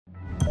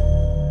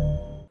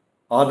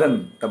ஆதன்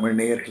தமிழ்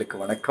நேயர்களுக்கு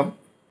வணக்கம்.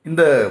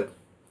 இந்த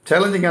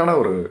சேலஞ்சிங்கான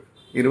ஒரு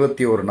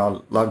 21 நாள்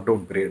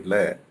லாக்டவுன் பீரியடில்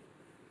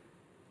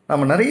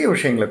நம்ம நிறைய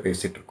விஷயங்களை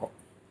பேசிகிட்டு இருக்கோம்.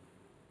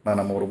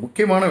 நம்ம ஒரு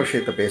முக்கியமான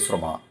விஷயத்தை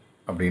பேசுகிறோமா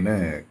அப்படின்னு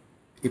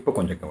இப்போ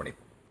கொஞ்சம்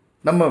கவனிப்போம்.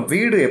 நம்ம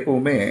வீடு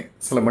எப்பவுமே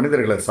சில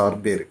மனிதர்களை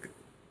சார்ந்தே இருக்குது.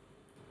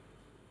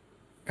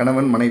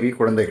 கணவன், மனைவி,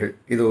 குழந்தைகள்,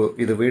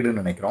 இது வீடுன்னு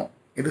நினைக்கிறோம்.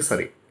 இது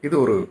சரி. இது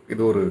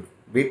ஒரு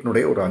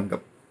வீட்டினுடைய ஒரு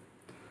அங்கம்.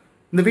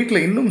 இந்த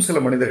வீட்டில் இன்னும் சில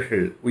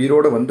மனிதர்கள்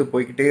உயிரோடு வந்து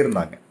போய்கிட்டே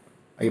இருந்தாங்க.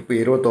 இப்போ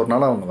 21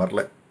 நாளாக அவங்க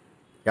வரல.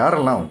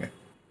 யாரெல்லாம் அவங்க?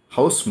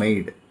 ஹவுஸ்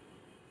மெய்டு,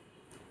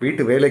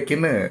 வீட்டு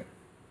வேலைக்குன்னு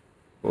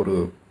ஒரு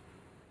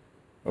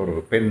ஒரு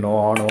பெண்ணோ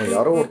ஆணோ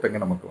யாரோ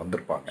ஒருத்தங்க நமக்கு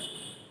வந்திருப்பாங்க.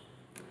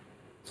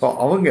 ஸோ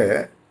அவங்க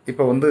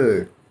இப்போ இந்த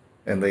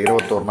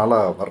 21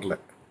 நாளாக வரல.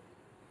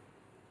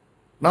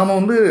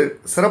 நாம்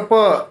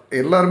சிறப்பாக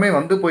எல்லாருமே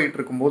வந்து போயிட்டு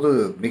இருக்கும்போது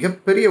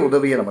மிகப்பெரிய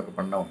உதவியை நமக்கு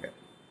பண்ணவங்க.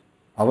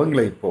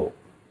 அவங்கள இப்போது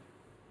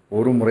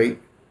ஒரு முறை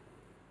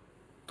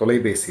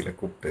தொலைபேசியில்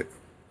கூப்பிட்டு,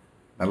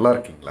 நல்லா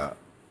இருக்கீங்களா,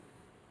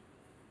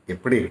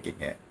 எப்படி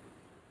இருக்கீங்க,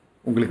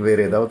 உங்களுக்கு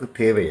வேறு ஏதாவது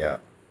தேவையா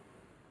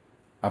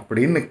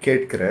அப்படின்னு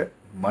கேட்கிற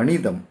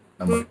மனிதம்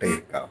நம்மகிட்ட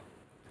இருக்கா?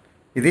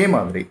 இதே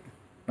மாதிரி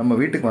நம்ம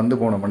வீட்டுக்கு வந்து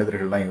போன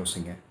மனிதர்கள்லாம்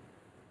யோசிங்க.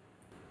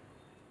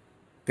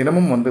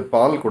 தினமும்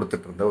பால்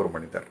கொடுத்துட்டு இருந்த ஒரு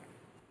மனிதர்,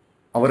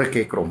 அவரை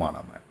கேட்குறோமா?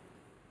 நாம்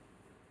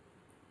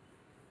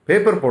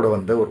பேப்பர் போட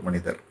வந்த ஒரு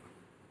மனிதர்,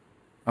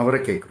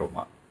 அவரை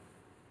கேட்குறோமா?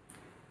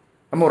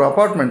 நம்ம ஒரு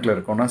அப்பார்ட்மெண்ட்டில்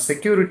இருக்கோம்னா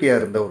செக்யூரிட்டியாக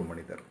இருந்த ஒரு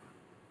மனிதர்,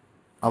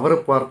 அவரை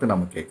பார்த்து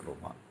நம்ம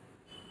கேட்குறோமா?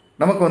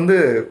 நமக்கு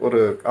ஒரு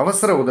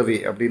அவசர உதவி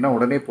அப்படின்னா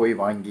உடனே போய்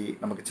வாங்கி,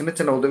 நமக்கு சின்ன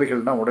சின்ன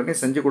உதவிகள்னால் உடனே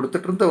செஞ்சு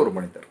கொடுத்துட்டு இருந்த ஒரு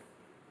மனிதர்,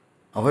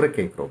 அவரை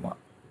கேட்குறோமா?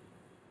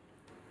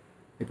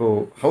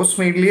 இப்போது ஹவுஸ்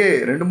மெய்ட்லேயே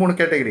 2-3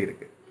 கேட்டகரி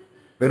இருக்குது.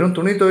 வெறும்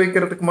துணி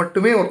துவைக்கிறதுக்கு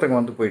மட்டுமே ஒருத்தங்க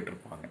வந்து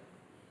போயிட்டுருப்பாங்க.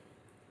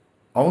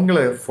 அவங்கள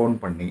ஃபோன்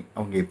பண்ணி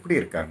அவங்க எப்படி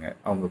இருக்காங்க,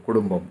 அவங்க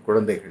குடும்பம்,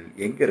 குழந்தைகள்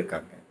எங்கே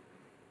இருக்காங்க,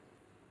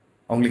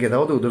 அவங்களுக்கு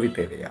ஏதாவது உதவி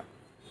தேவையா?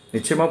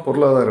 நிச்சயமாக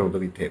பொருளாதார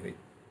உதவி தேவை.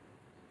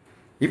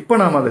 இப்போ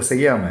நாம் அதை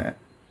செய்யாமல்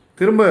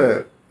திரும்ப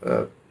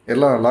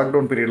எல்லாம்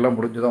லாக்டவுன் பீரியட்லாம்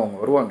முடிஞ்சுதான் அவங்க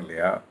வருவாங்க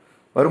இல்லையா?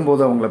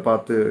 வரும்போது அவங்கள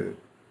பார்த்து,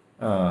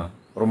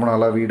 ரொம்ப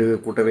நாளாக வீடு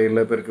கூட்டவே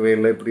இல்லை, பெருக்கவே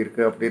இல்லை, இப்படி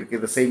இருக்குது அப்படி இருக்குது,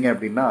 இதை செய்யுங்க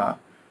அப்படின்னா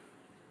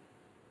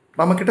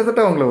நம்ம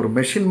கிட்டத்தட்ட அவங்கள ஒரு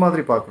மெஷின்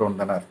மாதிரி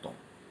பார்க்குறோன்னு தானே அர்த்தம்.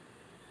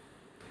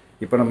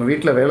 இப்போ நம்ம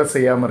வீட்டில் வேலை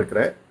செய்யாமல்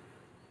இருக்கிற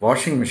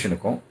வாஷிங்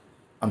மிஷினுக்கும்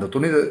அந்த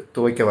துணி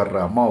துவைக்க வர்ற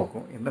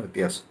அம்மாவுக்கும் என்ன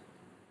வித்தியாசம்?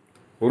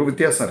 ஒரு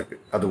வித்தியாசம்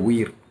இருக்குது, அது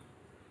உயிர்.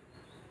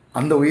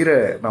 அந்த உயிரை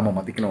நாம்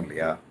மதிக்கணும்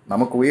இல்லையா?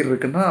 நமக்கு உயிர்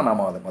இருக்குன்னா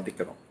நாம் அதை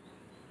மதிக்கணும்.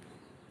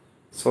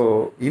 ஸோ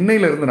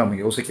இன்னையிலேருந்து நம்ம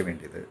யோசிக்க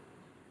வேண்டியது,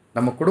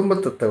 நம்ம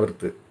குடும்பத்தை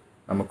தவிர்த்து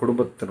நம்ம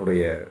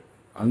குடும்பத்தினுடைய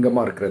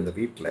அங்கமாக இருக்கிற இந்த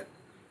வீட்டில்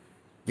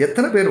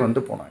எத்தனை பேர்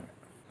வந்து போனாங்க,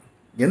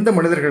 எந்த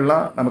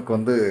மனிதர்கள்லாம் நமக்கு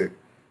இந்த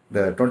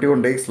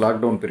 21 டேஸ்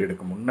லாக்டவுன்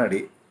பீரியடுக்கு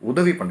முன்னாடி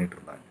உதவி பண்ணிகிட்டு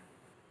இருந்தாங்க,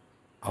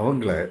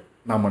 அவங்கள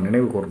நாம்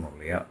நினைவு கூறணும்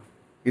இல்லையா?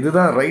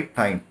 இதுதான் ரைட்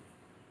டைம்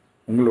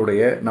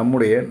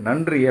நம்முடைய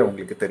நன்றியை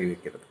அவங்களுக்கு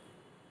தெரிவிக்கிறது.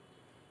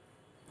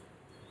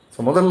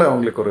 ஸோ முதல்ல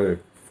அவங்களுக்கு ஒரு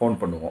ஃபோன்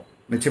பண்ணுவோம்.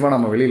 நிச்சயமாக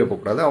நம்ம வெளியில்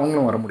போகக்கூடாது,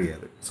 அவங்களும் வர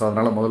முடியாது. ஸோ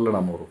அதனால் முதல்ல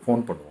நம்ம ஒரு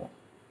ஃபோன் பண்ணுவோம்,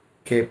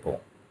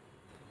 கேட்போம்.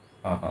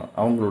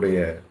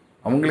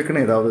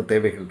 அவங்களுக்குன்னு ஏதாவது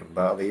தேவைகள்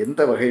இருந்தால் அதை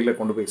எந்த வகையில்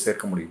கொண்டு போய்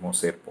சேர்க்க முடியுமோ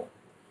சேர்ப்போம்.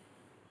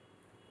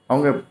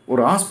 அவங்க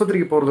ஒரு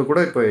ஆஸ்பத்திரிக்கு போகிறது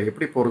கூட இப்போ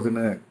எப்படி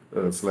போகிறதுன்னு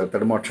சில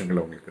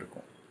தடுமாற்றங்கள் அவங்களுக்கு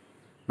இருக்கும்.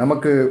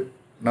 நமக்கு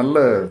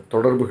நல்ல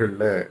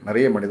தொடர்புகளில்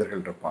நிறைய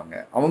மனிதர்கள் இருப்பாங்க.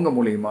 அவங்க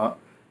மூலிமா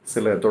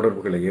சில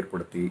தொடர்புகளை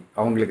ஏற்படுத்தி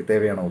அவங்களுக்கு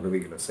தேவையான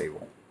உதவிகளை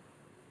செய்வோம்.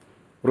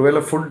 ஒருவேளை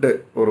ஃபுட்டு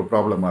ஒரு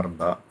ப்ராப்ளமாக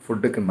இருந்தால்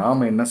ஃபுட்டுக்கு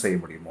நாம் என்ன செய்ய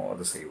முடியுமோ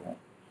அதை செய்வோம்.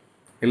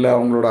 இல்லை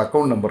அவங்களோட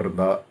அக்கௌண்ட் நம்பர்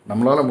இருந்தால்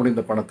நம்மளால்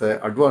முடிந்த பணத்தை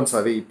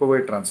அட்வான்ஸாகவே இப்போவே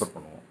ட்ரான்ஸ்ஃபர்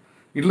பண்ணுவோம்.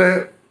 இல்லை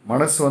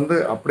மனசு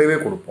அப்படியே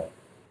கொடுப்போம்.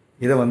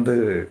 இதை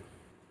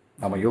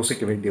நம்ம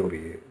யோசிக்க வேண்டிய ஒரு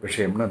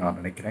விஷயம்னு நான்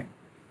நினைக்கிறேன்.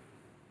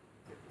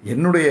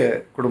 என்னுடைய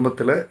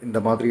குடும்பத்தில் இந்த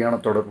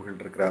மாதிரியான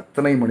தொடர்புகள் இருக்கிற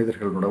அத்தனை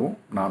மனிதர்களோடவும்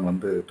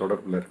நான்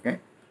தொடர்பில் இருக்கேன்.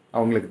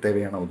 அவங்களுக்கு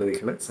தேவையான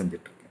உதவிகளை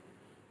செஞ்சிட்ருக்கேன்.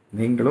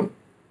 நீங்களும்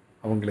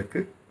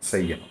அவங்களுக்கு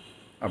செய்யணும்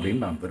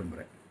அப்படின்னு நான்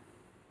விரும்புகிறேன்.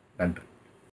 நன்றி.